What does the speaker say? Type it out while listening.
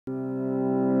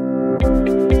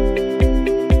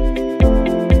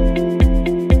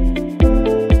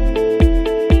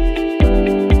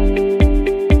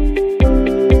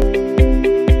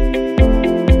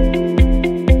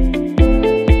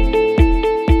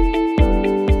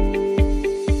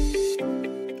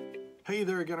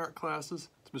classes.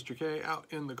 It's Mr. K out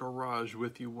in the garage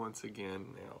with you once again.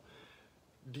 Now,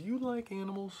 do you like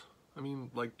animals? I mean,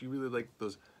 like, do you really like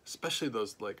those, especially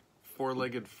those like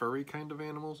four-legged furry kind of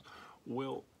animals?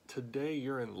 Well, today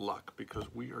you're in luck because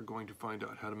we are going to find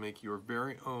out how to make your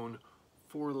very own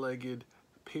four-legged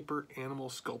paper animal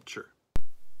sculpture.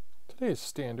 Today's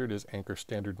standard is Anchor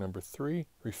Standard number 3,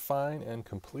 refine and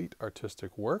complete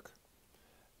artistic work.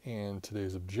 And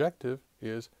today's objective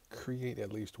is create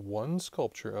at least one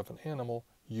sculpture of an animal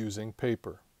using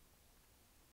paper.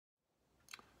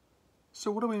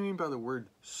 So what do we mean by the word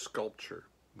sculpture?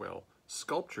 Well,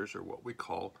 sculptures are what we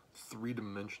call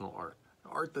three-dimensional art.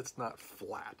 Art that's not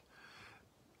flat.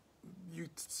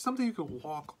 Something you can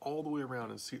walk all the way around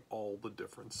and see all the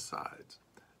different sides.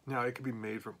 Now, it can be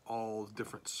made from all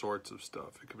different sorts of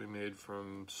stuff. It can be made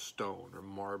from stone or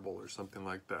marble or something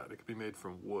like that. It could be made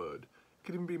from wood. It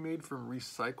could even be made from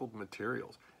recycled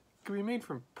materials. It could be made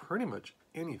from pretty much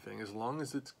anything as long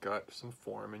as it's got some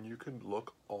form and you can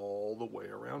look all the way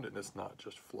around it and it's not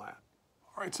just flat.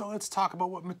 All right, so let's talk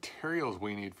about what materials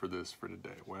we need for this for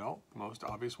today. Well, the most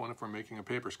obvious one if we're making a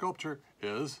paper sculpture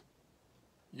is,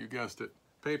 you guessed it,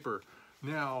 paper.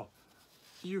 Now,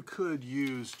 you could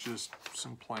use just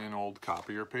some plain old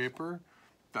copier paper.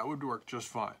 That would work just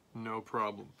fine, no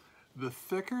problem. The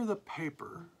thicker the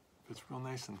paper, if it's real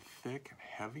nice and thick and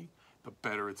heavy, the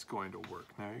better it's going to work.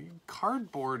 Now,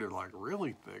 cardboard is like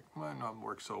really thick, might not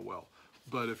work so well.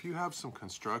 But if you have some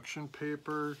construction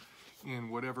paper in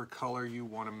whatever color you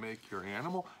want to make your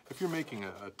animal, if you're making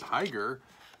a tiger,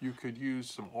 you could use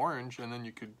some orange and then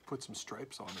you could put some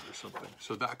stripes on it or something.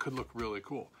 So that could look really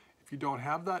cool. If you don't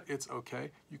have that, it's okay.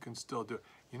 You can still do it.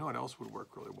 You know what else would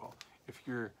work really well? If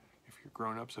your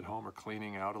grown-ups at home are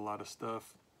cleaning out a lot of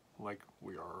stuff, like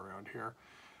we are around here,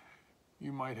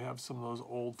 you might have some of those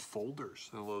old folders,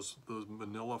 those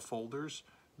manila folders.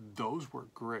 Those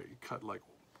work great. Cut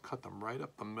them right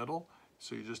up the middle,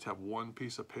 so you just have one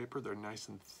piece of paper. They're nice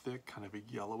and thick, kind of a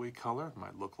yellowy color.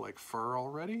 Might look like fur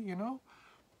already, you know?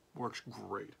 Works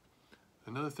great.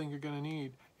 Another thing you're gonna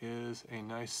need is a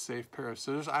nice, safe pair of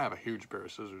scissors. I have a huge pair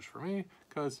of scissors for me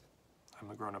because I'm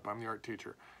a grown-up, I'm the art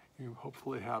teacher. You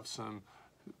hopefully have some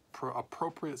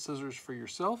appropriate scissors for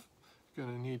yourself. You're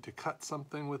gonna need to cut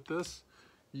something with this.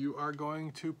 You are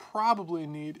going to probably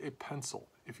need a pencil.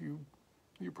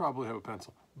 You probably have a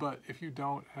pencil, but if you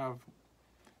don't have,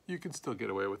 you can still get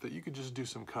away with it. You could just do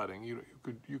some cutting. You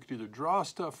could either draw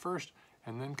stuff first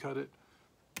and then cut it.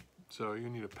 So you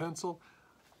need a pencil.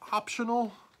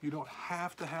 Optional, you don't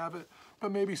have to have it,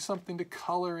 but maybe something to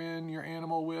color in your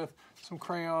animal with, some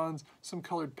crayons, some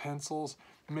colored pencils,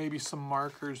 maybe some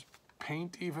markers,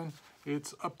 paint even.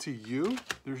 It's up to you.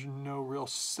 There's no real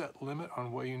set limit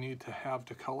on what you need to have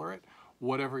to color it.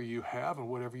 Whatever you have and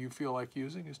whatever you feel like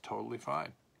using is totally fine.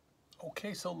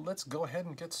 Okay, so let's go ahead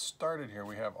and get started here.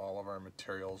 We have all of our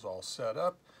materials all set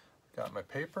up. I've got my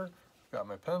paper, I've got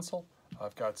my pencil,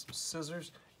 I've got some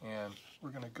scissors, and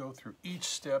we're gonna go through each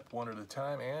step one at a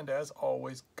time. And as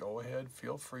always, go ahead,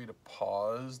 feel free to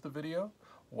pause the video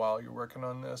while you're working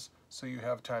on this so you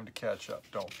have time to catch up.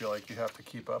 Don't feel like you have to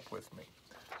keep up with me.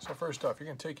 So first off, you're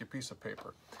gonna take your piece of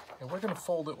paper and we're gonna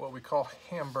fold it what we call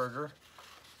hamburger.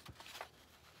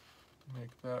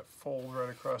 Make that fold right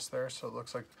across there so it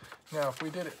looks like, now if we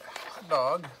did it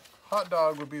hot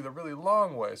dog would be the really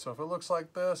long way. So if it looks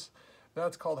like this,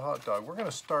 that's called hot dog. We're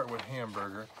gonna start with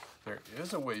hamburger. There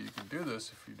is a way you can do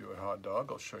this if you do a hot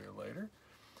dog. I'll show you later.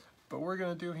 But we're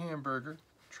gonna do hamburger.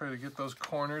 Try to get those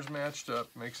corners matched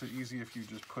up. Makes it easy if you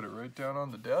just put it right down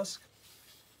on the desk.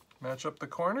 Match up the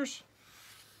corners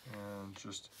and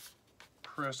just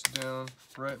press down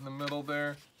right in the middle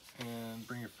there and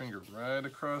bring your finger right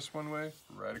across one way,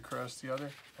 right across the other,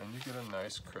 and you get a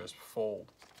nice crisp fold.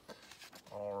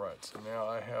 All right, so now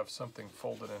I have something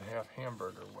folded in half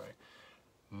hamburger way.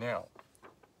 Now,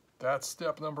 that's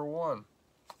step number one.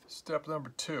 Step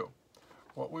number two,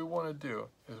 what we want to do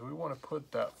is we want to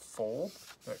put that fold,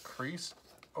 that crease,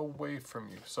 away from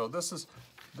you. So this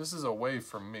is away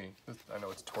from me. I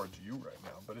know it's towards you right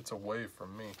now, but it's away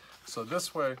from me. So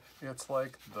this way, it's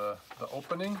like the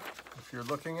opening. If you're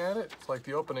looking at it, it's like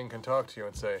the opening can talk to you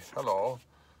and say, hello,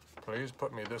 please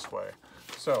put me this way.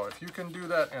 So if you can do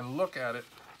that and look at it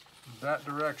that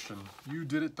direction, you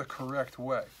did it the correct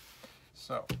way.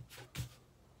 So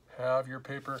have your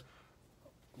paper,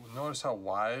 notice how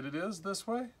wide it is this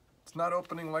way. It's not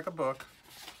opening like a book.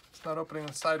 It's not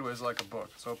opening sideways like a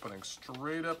book. It's opening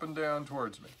straight up and down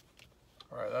towards me.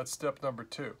 All right, that's step number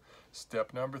two.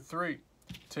 Step number three,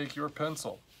 take your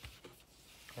pencil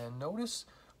and notice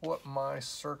what my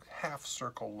half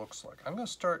circle looks like. I'm going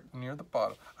to start near the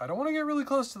bottom. I don't want to get really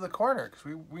close to the corner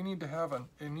because we need to have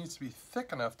it needs to be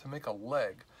thick enough to make a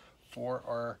leg for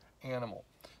our animal.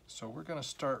 So we're going to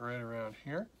start right around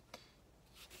here.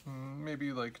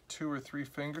 Maybe like 2 or 3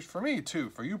 fingers. For me,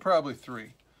 2. For you, probably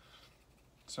 3.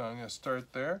 So I'm going to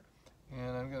start there.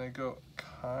 And I'm going to go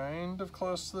kind of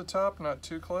close to the top, not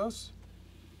too close.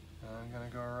 And I'm going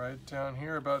to go right down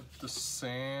here about the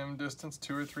same distance,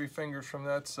 2 or 3 fingers from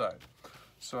that side.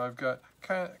 So I've got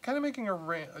kind of making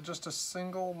just a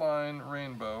single line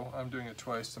rainbow. I'm doing it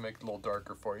twice to make it a little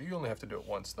darker for you. You only have to do it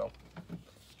once though.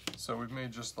 So we've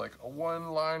made just like a 1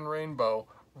 line rainbow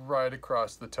right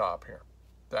across the top here.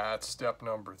 That's step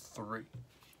number 3.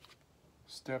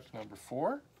 Step number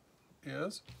 4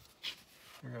 is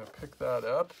you're going to pick that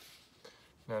up.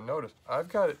 Now notice, I've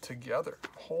got it together. I'm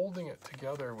holding it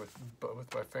together with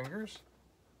my fingers.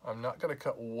 I'm not going to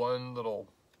cut one little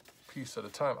piece at a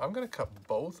time. I'm going to cut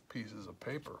both pieces of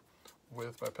paper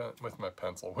with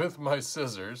my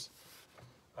scissors.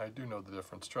 I do know the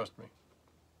difference, trust me.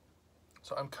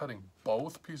 So I'm cutting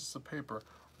both pieces of paper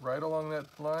right along that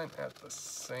line at the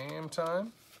same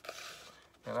time.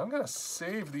 And I'm going to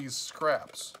save these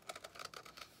scraps.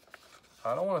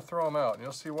 I don't want to throw them out, and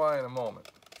you'll see why in a moment.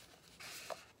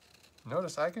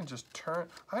 Notice I can just turn.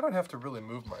 I don't have to really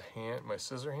move my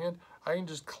scissor hand. I can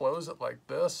just close it like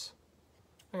this.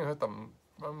 I'm going to have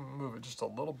to move it just a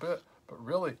little bit, but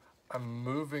really I'm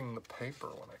moving the paper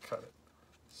when I cut it.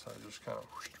 So I just kind of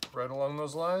right along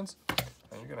those lines,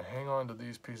 and you're going to hang on to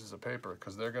these pieces of paper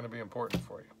because they're going to be important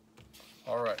for you.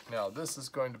 All right, now this is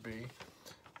going to be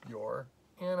your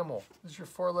animal. This is your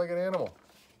 4-legged animal.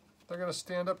 They're going to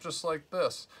stand up just like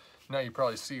this. Now you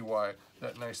probably see why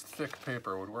that nice thick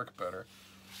paper would work better,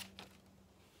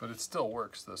 but it still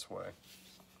works this way.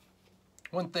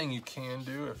 One thing you can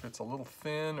do if it's a little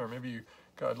thin or maybe you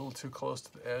got a little too close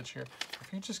to the edge here,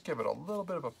 if you just give it a little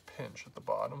bit of a pinch at the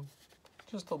bottom,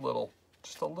 just a little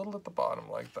at the bottom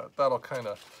like that, that'll kind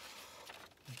of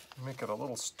make it a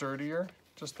little sturdier.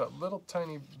 Just that little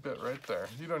tiny bit right there.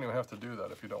 You don't even have to do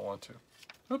that if you don't want to.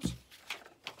 Oops.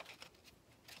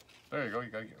 There you go, you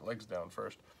gotta get your legs down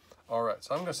first. All right,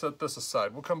 so I'm gonna set this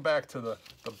aside. We'll come back to the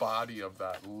body of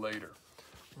that later.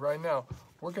 Right now,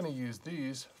 we're gonna use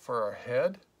these for our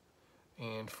head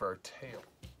and for our tail.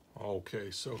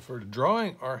 Okay, so for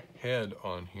drawing our head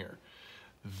on here,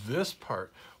 this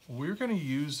part, we're gonna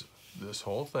use this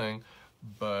whole thing,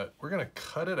 but we're gonna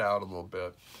cut it out a little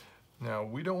bit. Now,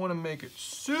 we don't wanna make it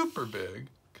super big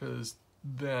because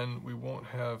then we won't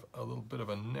have a little bit of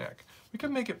a neck. We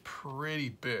can make it pretty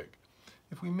big.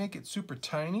 If we make it super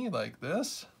tiny like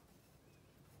this,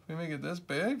 if we make it this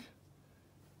big,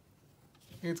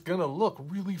 it's gonna look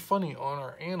really funny on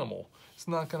our animal. It's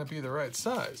not gonna be the right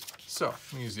size. So,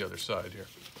 let me use the other side here.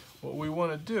 What we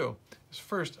wanna do is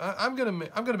first, I'm gonna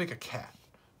make a cat.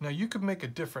 Now you could make a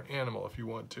different animal if you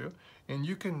want to, and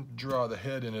you can draw the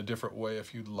head in a different way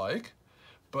if you'd like,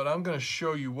 but I'm gonna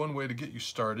show you one way to get you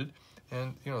started.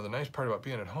 And you know, the nice part about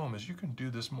being at home is you can do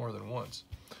this more than once.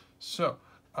 So,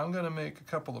 I'm gonna make a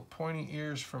couple of pointy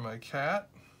ears for my cat.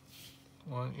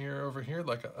 One ear over here,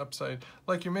 like an upside,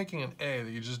 like you're making an A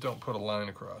that you just don't put a line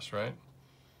across, right?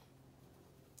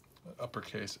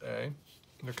 Uppercase A.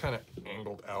 They're kind of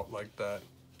angled out like that,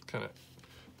 kind of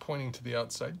pointing to the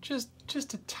outside, just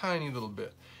a tiny little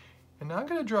bit. And now I'm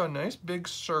gonna draw a nice big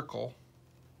circle.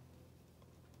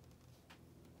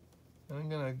 And I'm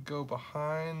gonna go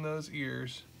behind those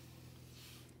ears.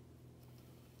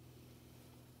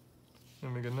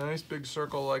 And make a nice big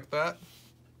circle like that.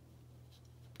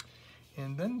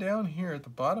 And then down here at the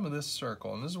bottom of this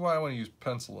circle, and this is why I want to use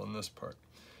pencil in this part.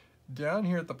 Down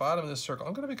here at the bottom of this circle,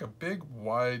 I'm going to make a big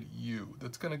wide U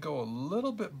that's going to go a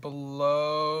little bit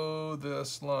below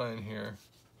this line here.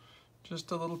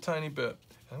 Just a little tiny bit.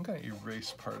 And I'm going to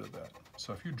erase part of that.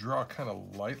 So if you draw kind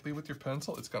of lightly with your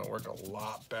pencil, it's going to work a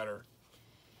lot better.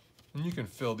 And you can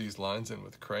fill these lines in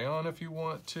with crayon if you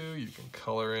want to. You can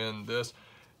color in this.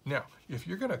 Now, if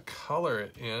you're gonna color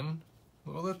it in,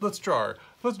 well, let's draw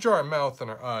our mouth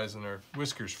and our eyes and our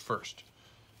whiskers first,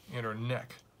 and our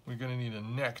neck. We're gonna need a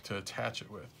neck to attach it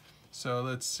with. So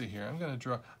let's see here.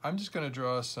 I'm just gonna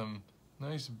draw some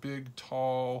nice big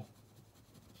tall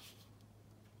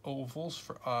ovals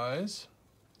for eyes.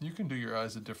 You can do your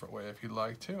eyes a different way if you'd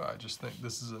like to. I just think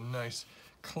this is a nice,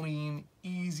 clean,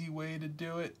 easy way to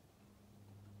do it.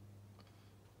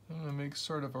 I'm gonna make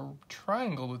sort of a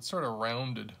triangle that's sort of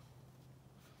rounded.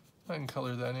 I can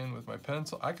color that in with my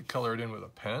pencil. I could color it in with a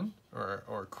pen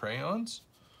or crayons.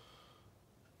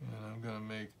 And I'm gonna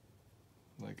make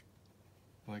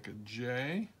like a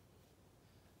J.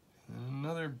 And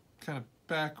another kind of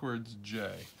backwards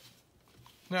J.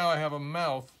 Now I have a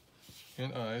mouth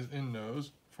and eyes and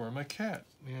nose for my cat.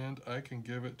 And I can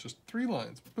give it just 3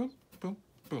 lines. Boom, boom,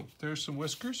 boom. There's some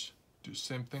whiskers. Do the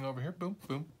same thing over here. Boom,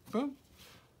 boom, boom.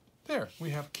 There, we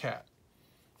have cat.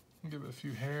 Give it a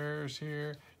few hairs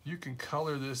here. You can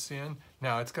color this in.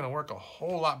 Now it's gonna work a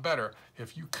whole lot better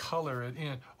if you color it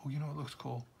in. Oh, you know what looks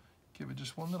cool? Give it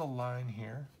just one little line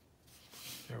here.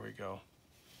 There we go.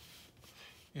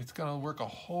 It's gonna work a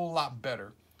whole lot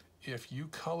better if you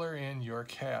color in your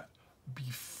cat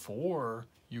before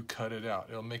you cut it out.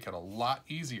 It'll make it a lot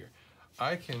easier.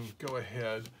 I can go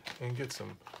ahead and get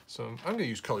some I'm gonna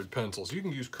use colored pencils. You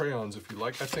can use crayons if you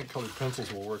like. I think colored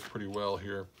pencils will work pretty well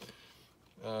here.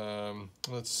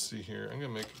 Let's see here. I'm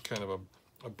gonna make it kind of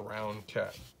a brown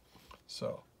cat.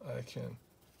 So I can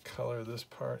color this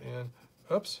part in.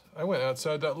 Oops, I went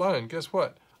outside that line. Guess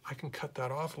what? I can cut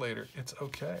that off later. It's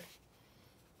okay.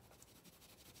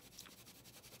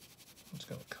 I'm just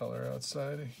gonna color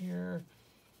outside of here.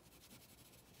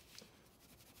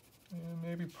 And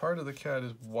maybe part of the cat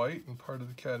is white and part of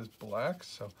the cat is black.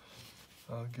 So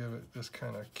I'll give it this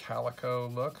kind of calico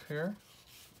look here.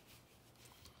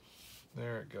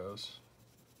 There it goes.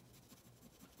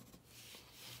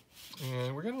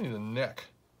 And we're gonna need a neck.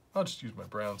 I'll just use my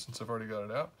brown since I've already got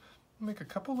it out. Make a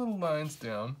couple little lines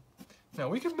down. Now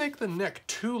we can make the neck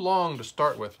too long to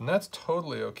start with, and that's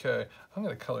totally okay. I'm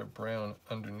gonna color brown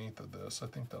underneath of this. I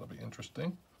think that'll be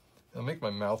interesting. It'll make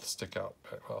my mouth stick out.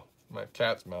 Well, my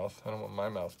cat's mouth. I don't want my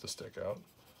mouth to stick out.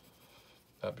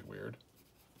 That'd be weird.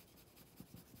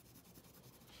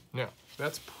 Now,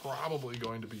 that's probably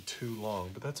going to be too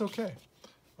long, but that's okay.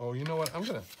 Oh, you know what? I'm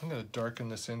gonna darken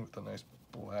this in with a nice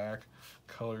black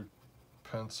colored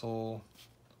pencil.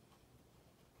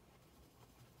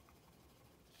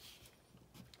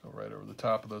 Go right over the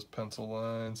top of those pencil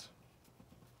lines.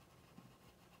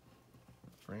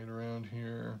 Bring it around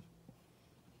here.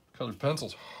 Colored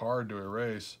pencil's hard to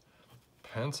erase.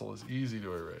 Pencil is easy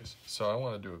to erase. So I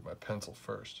want to do it with my pencil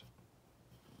first.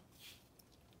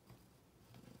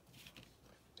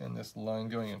 And this line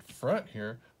going in front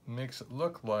here makes it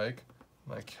look like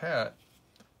my cat's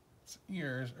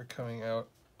ears are coming out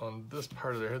on this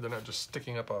part of their head. They're not just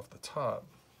sticking up off the top.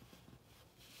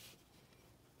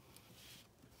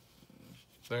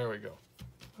 There we go.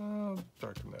 I'll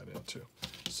darken that in too.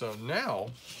 So now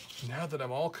that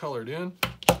I'm all colored in,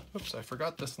 oops, I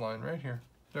forgot this line right here.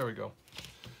 There we go.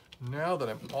 Now that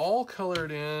I'm all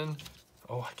colored in,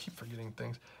 oh, I keep forgetting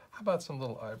things. How about some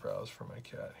little eyebrows for my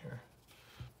cat here?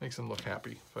 Makes him look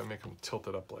happy if I make him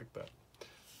tilted up like that.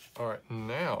 All right,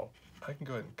 now I can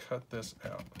go ahead and cut this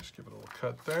out. Just give it a little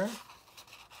cut there.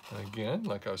 And again,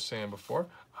 like I was saying before,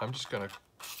 I'm just gonna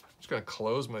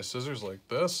close my scissors like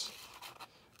this,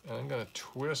 and I'm gonna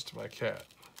twist my cat.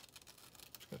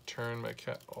 Just gonna turn my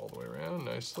cat all the way around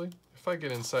nicely. If I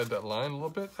get inside that line a little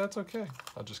bit, that's okay.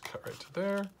 I'll just cut right to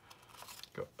there,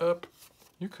 go up.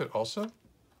 You could also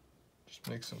just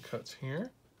make some cuts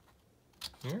here,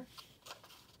 here,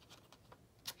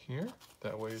 here.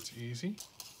 That way it's easy.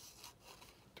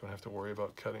 Don't have to worry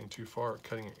about cutting too far, or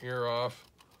cutting your ear off.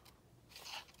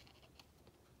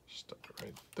 Stop it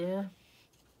right there.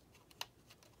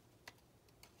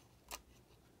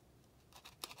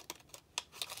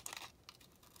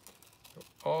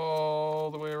 Go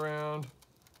all the way around.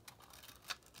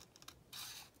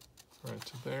 Right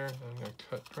to there. I'm going to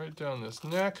cut right down this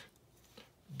neck.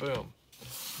 Boom.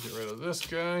 Get rid of this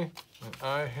guy. And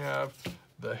I have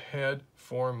the head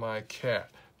for my cat.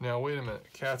 Now wait a minute.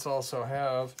 Cats also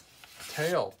have a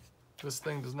tail. This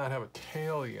thing does not have a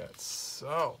tail yet.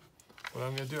 So what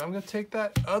I'm going to do, I'm going to take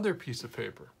that other piece of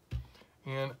paper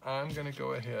and I'm going to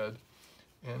go ahead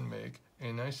and make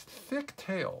a nice thick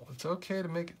tail. It's okay to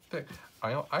make it thick.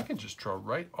 I can just draw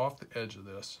right off the edge of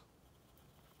this.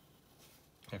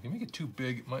 If you make it too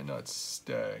big, it might not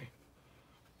stay.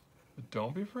 But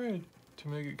don't be afraid to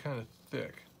make it kind of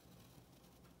thick.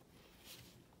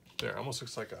 There, almost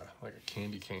looks like a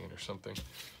candy cane or something.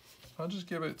 I'll just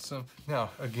give it some. Now,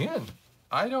 again,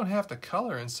 I don't have to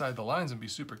color inside the lines and be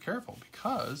super careful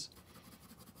because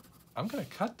I'm gonna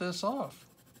cut this off.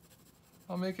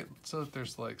 I'll make it so that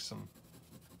there's like some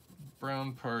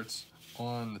brown parts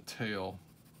on the tail.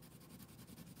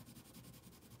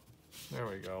 There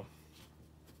we go.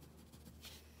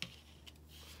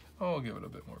 I'll give it a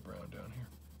bit more brown down here.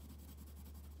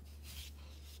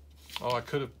 Oh, I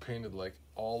could have painted like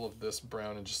all of this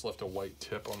brown and just left a white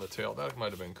tip on the tail. That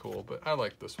might have been cool, but I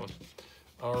like this one.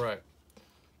 All right.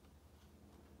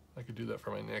 I could do that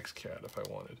for my next cat if I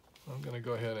wanted. I'm gonna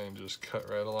go ahead and just cut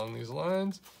right along these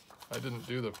lines. I didn't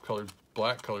do the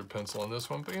black colored pencil on this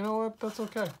one, but you know what? That's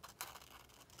okay.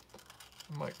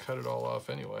 I might cut it all off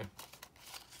anyway.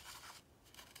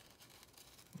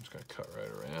 I'm just gonna cut right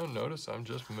around. Notice I'm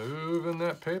just moving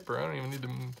that paper. I don't even need to,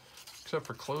 except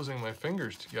for closing my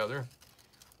fingers together.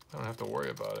 I don't have to worry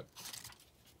about it.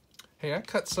 Hey, I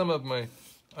cut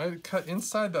I cut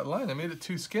inside that line. I made it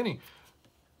too skinny.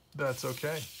 That's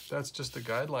okay. That's just a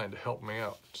guideline to help me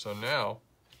out. So now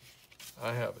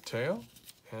I have a tail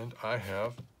and I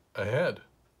have a head.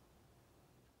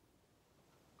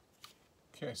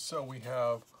 Okay, so we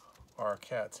have our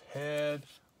cat's head.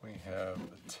 We have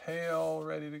the tail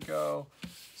ready to go.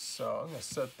 So I'm gonna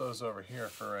set those over here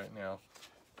for right now.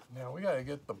 Now we gotta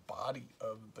get the body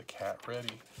of the cat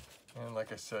ready. And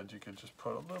like I said, you could just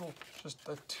put a little, just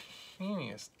the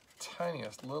tiniest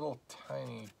little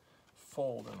tiny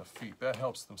fold in the feet. That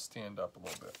helps them stand up a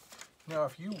little bit. Now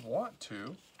if you want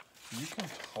to, you can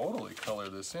totally color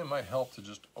this in. It might help to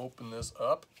just open this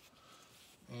up.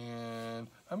 And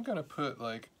I'm gonna put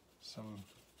like some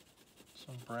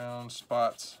brown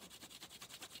spots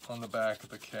on the back of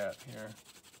the cat here.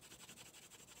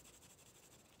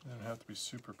 They don't have to be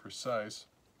super precise.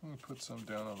 I'm gonna put some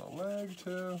down on the leg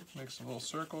too. Make some little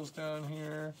circles down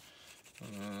here.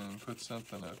 And put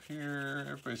something up here.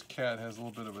 Everybody's cat has a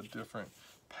little bit of a different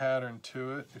pattern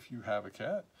to it if you have a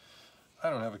cat. I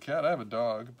don't have a cat, I have a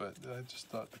dog, but I just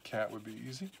thought the cat would be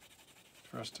easy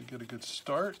for us to get a good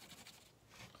start.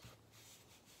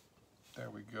 There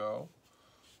we go.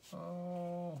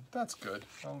 Oh, that's good.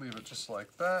 I'll leave it just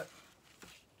like that.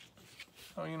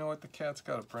 Oh, you know what? The cat's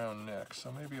got a brown neck,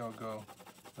 so maybe I'll go,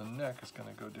 the neck is going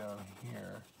to go down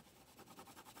here.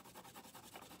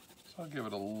 So I'll give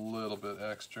it a little bit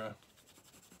extra.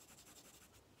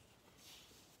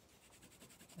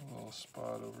 A little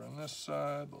spot over on this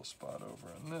side, a little spot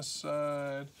over on this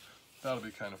side. That'll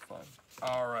be kind of fun.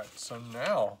 All right, so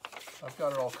now I've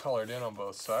got it all colored in on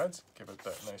both sides. Give it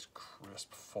that nice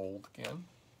crisp fold again.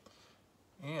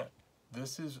 And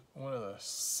this is one of the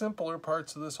simpler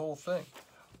parts of this whole thing.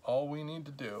 All we need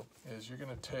to do is you're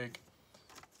gonna take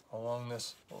along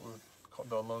this, what we've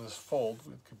called along this fold,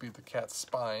 it could be the cat's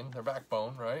spine, their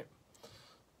backbone, right?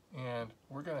 And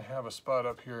we're gonna have a spot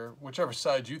up here, whichever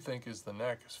side you think is the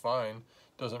neck is fine,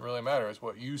 doesn't really matter, it's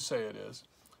what you say it is.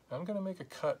 I'm gonna make a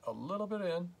cut a little bit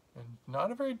in, and not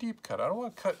a very deep cut. I don't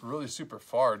wanna cut really super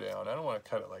far down. I don't wanna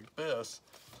cut it like this.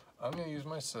 I'm gonna use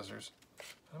my scissors.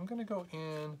 I'm gonna go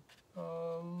in,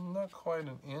 not quite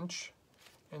an inch,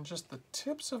 and just the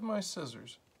tips of my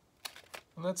scissors.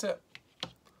 And that's it.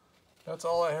 That's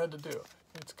all I had to do.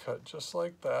 It's cut just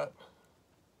like that.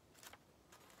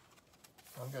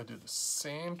 I'm gonna do the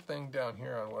same thing down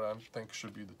here on what I think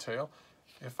should be the tail.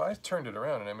 If I turned it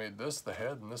around and I made this the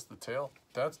head and this the tail,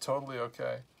 that's totally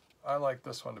okay. I like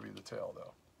this one to be the tail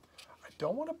though. I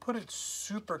don't want to put it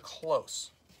super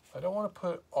close. I don't want to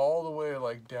put it all the way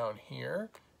like down here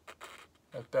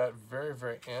at that very,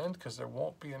 very end because there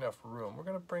won't be enough room. We're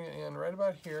going to bring it in right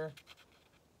about here.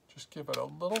 Just give it a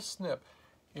little snip.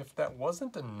 If that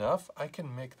wasn't enough, I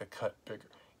can make the cut bigger.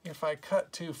 If I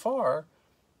cut too far,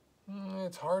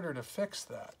 it's harder to fix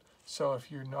that. So if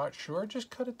you're not sure, just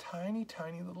cut a tiny,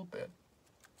 tiny little bit.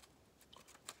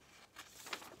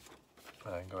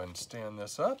 I can go ahead and stand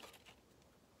this up.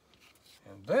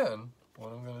 And then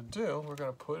what I'm going to do, we're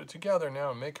going to put it together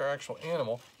now and make our actual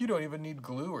animal. You don't even need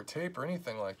glue or tape or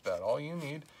anything like that. All you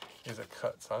need is a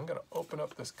cut. So I'm going to open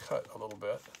up this cut a little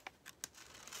bit.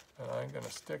 And I'm going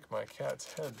to stick my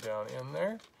cat's head down in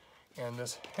there. And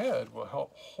this head will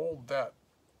help hold that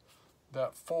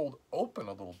fold open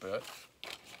a little bit.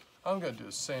 I'm going to do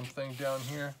the same thing down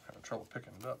here. Having trouble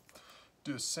picking it up.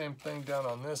 Do the same thing down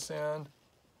on this end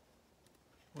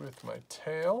with my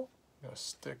tail. I'm going to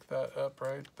stick that up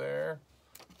right there.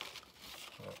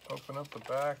 I'm going to open up the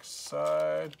back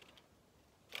side.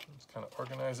 Just kind of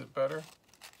organize it better.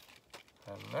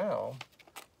 And now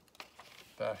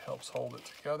that helps hold it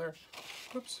together.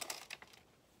 Whoops.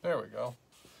 There we go.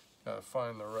 Got to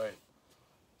find the right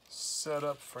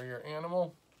setup for your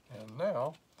animal. And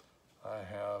now I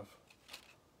have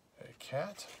a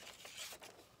cat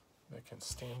that can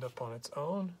stand up on its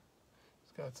own.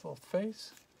 It's got its little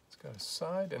face. It's got a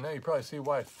side. And now you probably see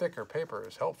why thicker paper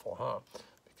is helpful, huh?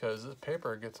 Because this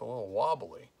paper gets a little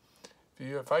wobbly.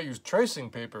 If I use tracing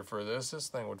paper for this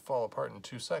thing would fall apart in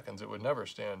 2 seconds. It would never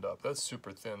stand up. That's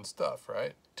super thin stuff,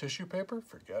 right? Tissue paper,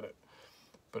 forget it.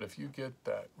 But if you get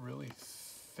that really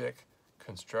thick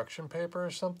construction paper or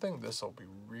something, this will be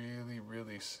really,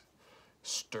 really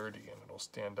sturdy and it'll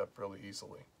stand up really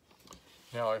easily.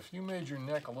 Now, if you made your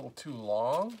neck a little too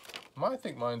long, I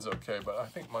think mine's okay, but I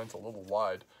think mine's a little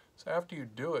wide. So after you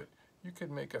do it, you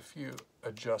could make a few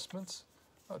adjustments.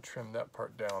 I'll trim that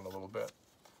part down a little bit.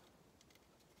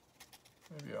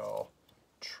 Maybe I'll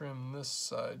trim this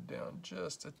side down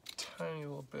just a tiny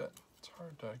little bit. It's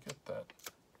hard to get that.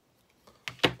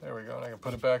 There we go, and I can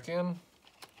put it back in.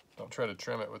 Don't try to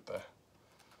trim it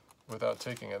without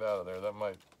taking it out of there. That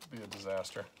might be a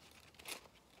disaster.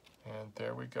 And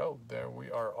there we go. There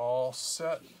we are all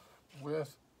set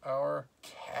with our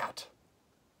cat.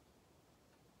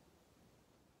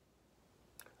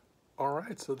 All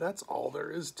right, so that's all there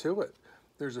is to it.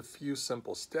 There's a few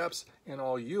simple steps, and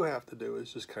all you have to do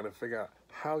is just kind of figure out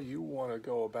how you want to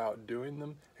go about doing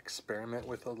them, experiment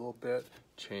with a little bit,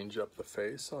 change up the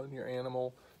face on your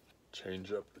animal,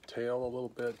 change up the tail a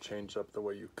little bit, change up the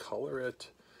way you color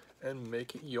it, and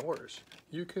make it yours.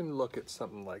 You can look at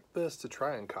something like this to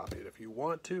try and copy it if you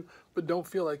want to, but don't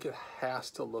feel like it has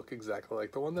to look exactly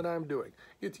like the one that I'm doing.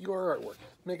 It's your artwork.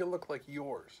 Make it look like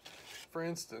yours. For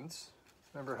instance,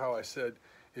 remember how I said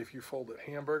if you fold it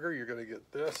hamburger, you're going to get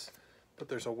this, but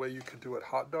there's a way you could do it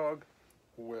hot dog?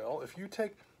 Well, if you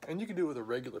take, and you can do it with a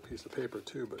regular piece of paper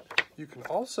too, but you can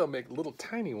also make little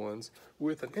tiny ones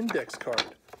with an index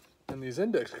card. And these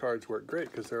index cards work great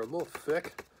because they're a little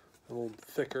thick, a little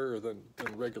thicker than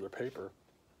regular paper.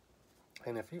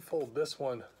 And if you fold this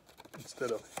one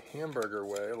instead of hamburger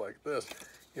way like this,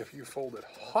 if you fold it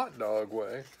hot dog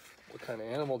way, what kind of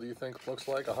animal do you think looks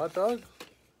like a hot dog?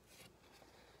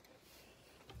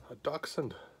 A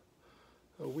dachshund,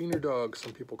 a wiener dog,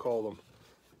 some people call them.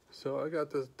 So I got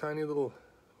this tiny little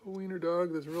wiener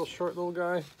dog, this real short little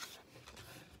guy.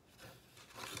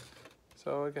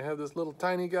 So I can have this little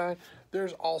tiny guy.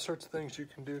 There's all sorts of things you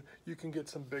can do. You can get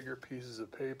some bigger pieces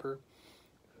of paper,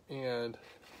 and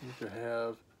you could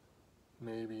have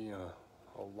maybe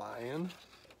a lion.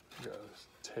 Got his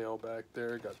tail back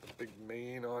there, got the big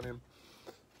mane on him.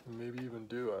 Maybe even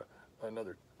do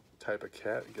another type of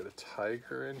cat. Get a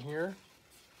tiger in here.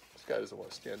 This guy doesn't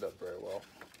want to stand up very well.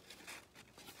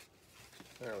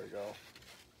 There we go.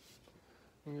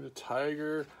 You get a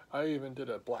tiger. I even did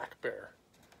a black bear.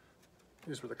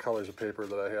 These were the colors of paper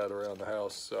that I had around the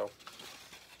house. So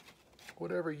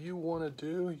whatever you want to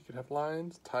do, you can have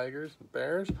lions, tigers, and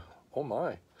bears. Oh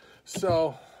my.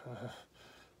 So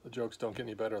the jokes don't get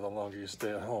any better the longer you stay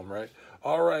at home, right?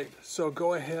 All right, so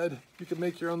go ahead. You can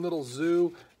make your own little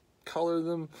zoo, color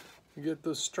them, get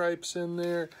the stripes in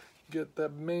there, get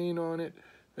that mane on it.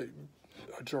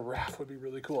 A giraffe would be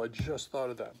really cool. I just thought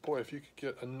of that. Boy, if you could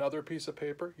get another piece of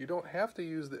paper, you don't have to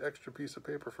use the extra piece of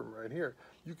paper from right here.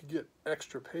 You could get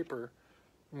extra paper,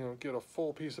 you know, get a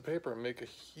full piece of paper and make a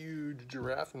huge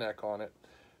giraffe neck on it.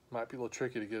 Might be a little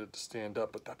tricky to get it to stand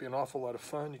up, but that'd be an awful lot of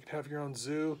fun. You could have your own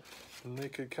zoo, and they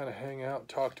could kind of hang out and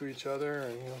talk to each other,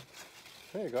 and, you know,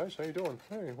 hey guys, how you doing?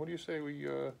 Hey, what do you say we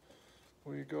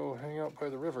go hang out by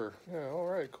the river? Yeah, all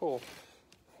right, cool.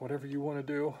 Whatever you want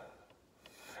to do.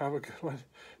 Have a good one.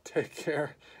 Take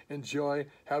care. Enjoy.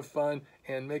 Have fun.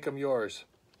 And make them yours.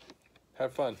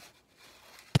 Have fun.